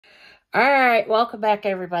Alright, welcome back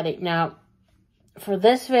everybody. Now, for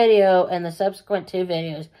this video and the subsequent two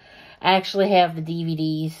videos, I actually have the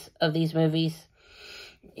DVDs of these movies.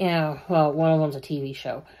 You know, well, one of them's a TV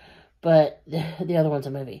show, but the other one's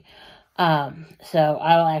a movie. So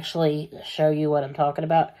I'll actually show you what I'm talking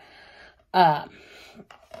about.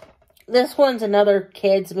 This one's another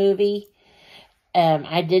kids movie.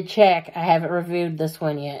 I did check. I haven't reviewed this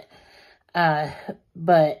one yet.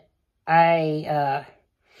 But I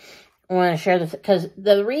want to share this because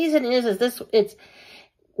the reason is it's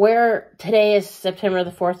where today is September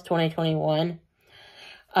the 4th, 2021.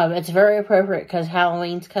 It's very appropriate because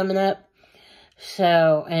Halloween's coming up.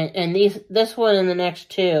 So, and this one and the next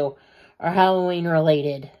two are Halloween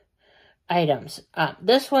related items.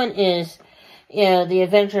 This one is, you know, the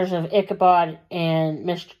adventures of Ichabod and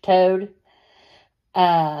Mr. Toad.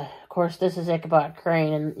 Of course, this is Ichabod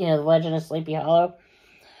Crane and, you know, the Legend of Sleepy Hollow.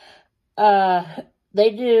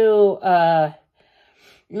 They do,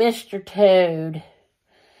 Mr. Toad,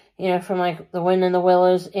 you know, from, like, The Wind in the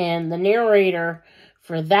Willows, and the narrator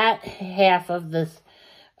for that half of this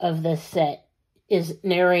set is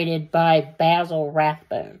narrated by Basil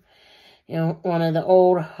Rathbone, you know, one of the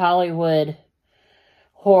old Hollywood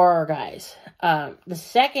horror guys. The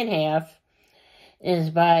second half is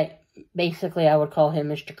by, basically, I would call him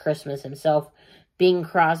Mr. Christmas himself, Bing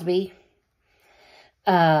Crosby.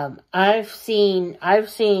 I've seen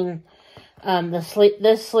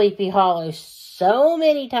this Sleepy Hollow so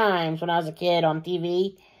many times when I was a kid on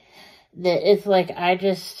TV that it's like I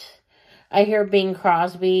hear Bing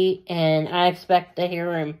Crosby and I expect to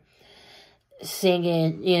hear him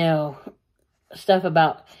singing, you know, stuff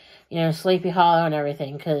about, you know, Sleepy Hollow and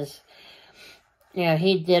everything, because, you know,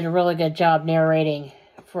 he did a really good job narrating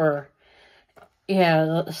for, you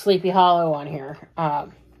know, Sleepy Hollow on here.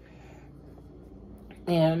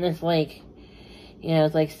 You know, and it's like, you know,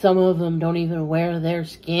 it's like some of them don't even wear their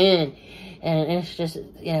skin, and it's just,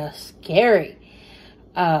 you know, scary.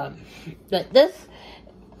 But this,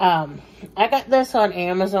 I got this on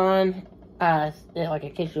Amazon, like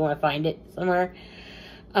in case you want to find it somewhere.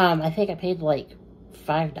 I think I paid like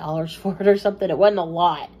 $5 for it or something. It wasn't a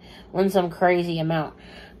lot. It wasn't some crazy amount.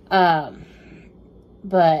 But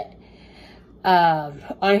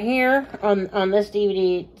on here, on this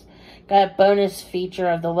DVD, it's got a bonus feature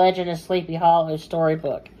of the Legend of Sleepy Hollow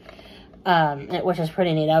storybook, which is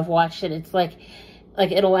pretty neat. I've watched it. It's like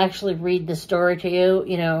it'll actually read the story to you,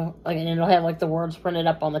 you know, like, and it'll have like the words printed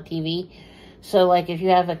up on the TV. So like if you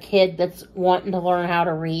have a kid that's wanting to learn how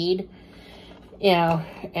to read, you know,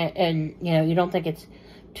 and you know, you don't think it's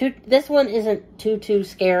too, this one isn't too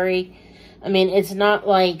scary. I mean, it's not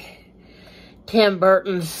like Tim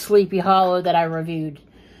Burton's Sleepy Hollow that I reviewed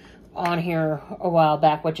on here a while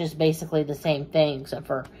back, which is basically the same thing, except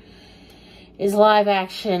for is live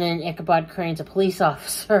action and Ichabod Crane's a police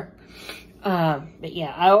officer. But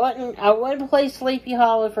yeah, I wouldn't play Sleepy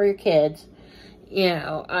Hollow for your kids. You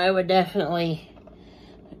know, I would definitely,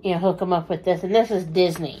 you know, hook them up with this, and this is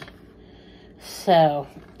Disney. So,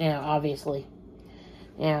 you know, obviously,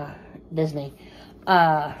 yeah, Disney.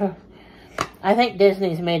 I think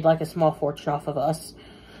Disney's made like a small fortune off of us.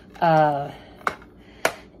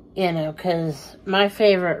 You know, because my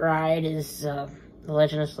favorite ride is The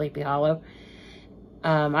Legend of Sleepy Hollow.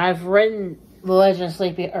 I've ridden The Legend of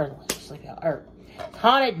Sleepy, or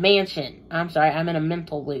Haunted Mansion. I'm sorry, I'm in a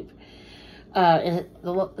mental loop. The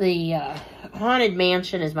Haunted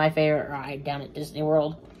Mansion is my favorite ride down at Disney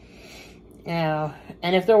World. You know,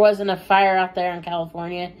 and if there wasn't a fire out there in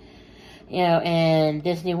California, you know, and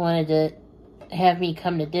Disney wanted to have me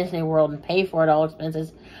come to Disney World and pay for it, all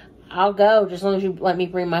expenses, I'll go, just as long as you let me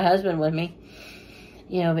bring my husband with me.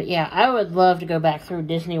 You know, but yeah, I would love to go back through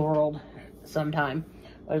Disney World sometime.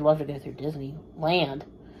 I'd love to go through Disneyland,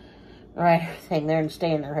 right, everything there, and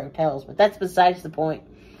stay in their hotels, but that's besides the point.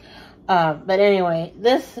 But anyway,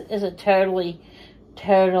 this is a totally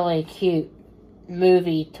cute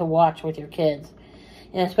movie to watch with your kids.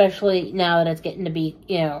 And especially now that it's getting to be,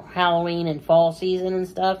 you know, Halloween and fall season and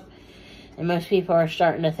stuff. And most people are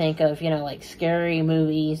starting to think of, you know, like scary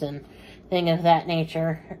movies and things of that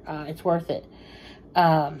nature. It's worth it.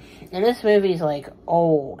 And this movie's like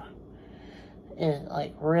old. It's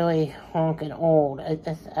like really honking old.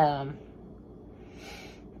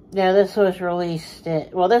 Yeah, this was released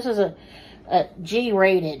well, this is a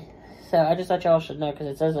G-rated. So I just thought y'all should know, because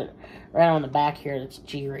it says it right on the back here that's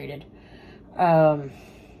G-rated. You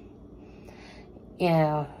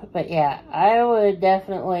know, but yeah, I would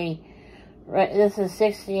definitely, this is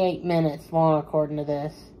 68 minutes long according to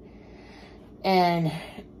this. And, if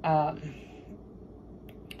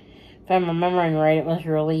I'm remembering right, it was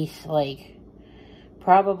released like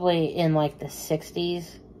probably in like the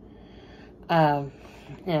 60s.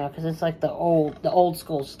 You know, because it's like the old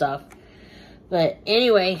school stuff. But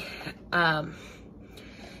anyway,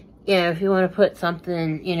 you know, if you want to put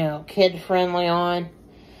something, you know, kid-friendly on,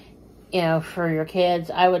 you know, for your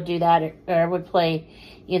kids, I would do that. Or I would play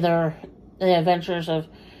either The Adventures of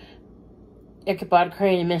Ichabod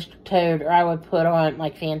Crane and Mr. Toad, or I would put on,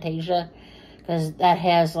 like, Fantasia, because that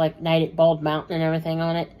has, like, Night at Bald Mountain and everything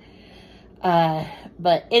on it.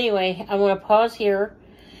 But anyway, I'm going to pause here,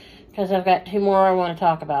 because I've got 2 more I want to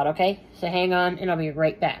talk about, okay? So hang on, and I'll be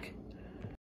right back.